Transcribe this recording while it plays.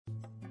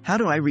How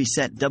do I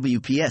reset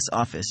WPS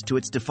Office to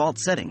its default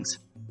settings?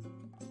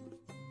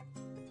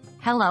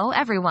 Hello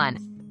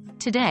everyone.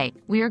 Today,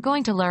 we are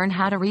going to learn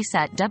how to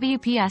reset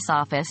WPS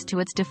Office to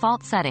its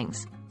default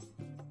settings.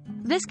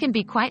 This can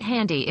be quite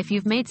handy if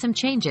you've made some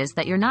changes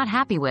that you're not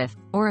happy with,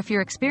 or if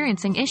you're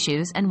experiencing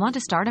issues and want to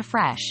start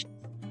afresh.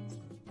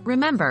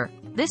 Remember,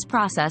 this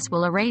process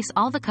will erase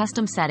all the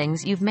custom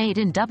settings you've made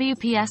in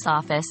WPS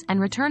Office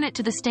and return it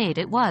to the state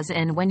it was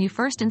in when you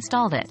first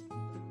installed it.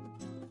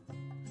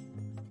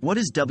 What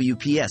is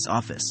WPS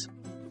Office?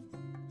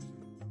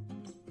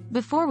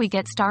 Before we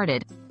get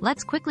started,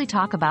 let's quickly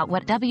talk about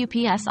what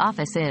WPS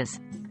Office is.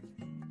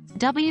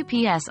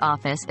 WPS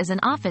Office is an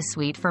office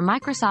suite for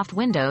Microsoft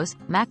Windows,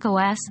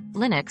 macOS,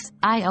 Linux,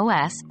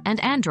 iOS,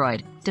 and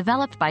Android,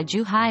 developed by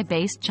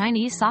Zhuhai-based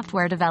Chinese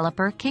software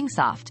developer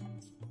Kingsoft.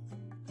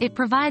 It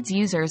provides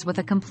users with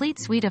a complete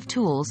suite of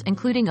tools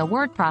including a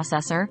word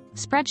processor,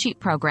 spreadsheet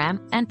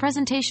program, and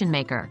presentation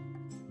maker.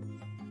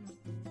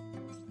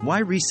 Why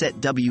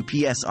reset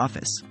WPS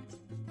Office?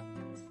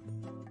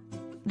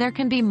 There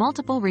can be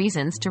multiple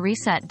reasons to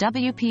reset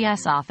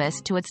WPS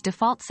Office to its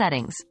default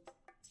settings.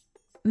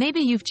 Maybe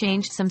you've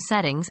changed some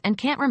settings and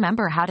can't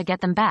remember how to get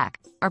them back,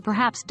 or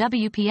perhaps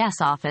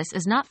WPS Office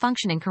is not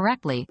functioning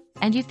correctly,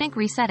 and you think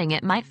resetting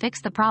it might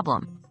fix the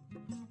problem.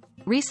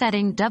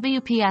 Resetting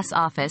WPS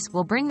Office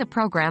will bring the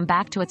program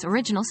back to its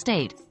original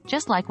state,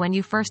 just like when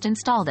you first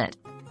installed it.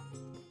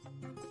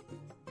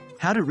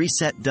 How to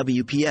reset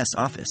WPS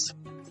Office?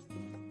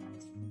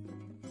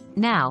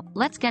 Now,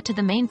 let's get to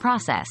the main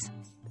process.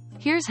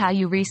 Here's how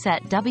you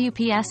reset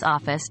WPS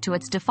Office to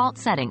its default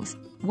settings.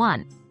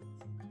 1.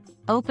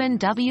 Open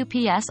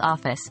WPS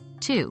Office.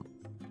 2.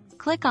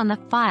 Click on the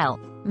File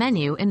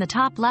menu in the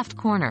top left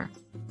corner.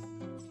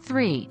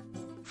 3.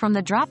 From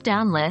the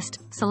drop-down list,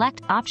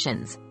 select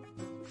Options.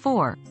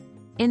 4.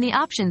 In the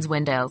Options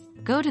window,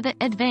 go to the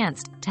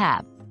Advanced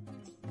tab.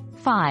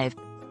 5.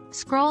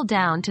 Scroll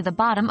down to the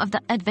bottom of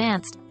the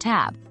Advanced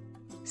tab.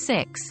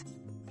 6.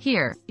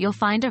 Here, you'll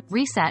find a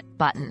Reset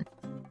button.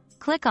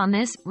 Click on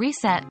this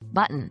Reset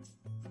button.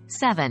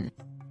 7.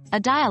 A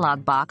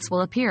dialog box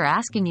will appear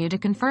asking you to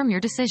confirm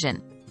your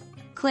decision.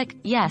 Click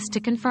Yes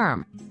to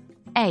confirm.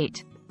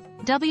 8.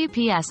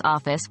 WPS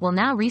Office will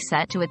now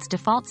reset to its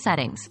default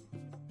settings.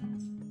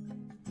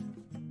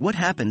 What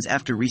happens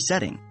after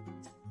resetting?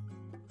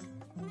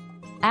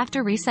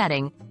 After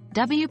resetting,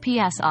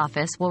 WPS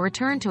Office will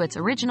return to its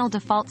original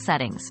default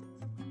settings.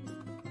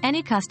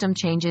 Any custom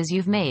changes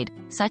you've made,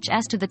 such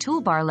as to the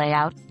toolbar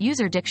layout,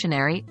 user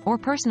dictionary, or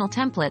personal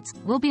templates,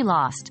 will be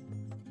lost.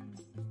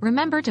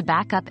 Remember to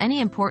back up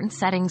any important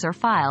settings or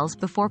files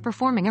before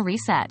performing a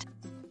reset.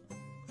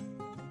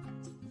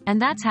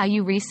 And that's how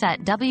you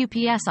reset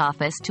WPS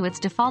Office to its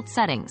default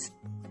settings.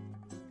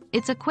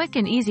 It's a quick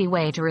and easy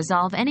way to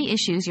resolve any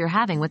issues you're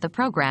having with the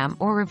program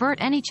or revert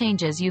any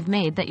changes you've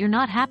made that you're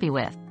not happy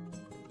with.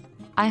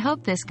 I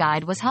hope this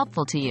guide was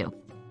helpful to you.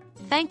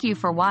 Thank you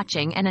for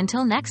watching, and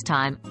until next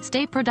time,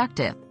 stay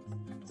productive.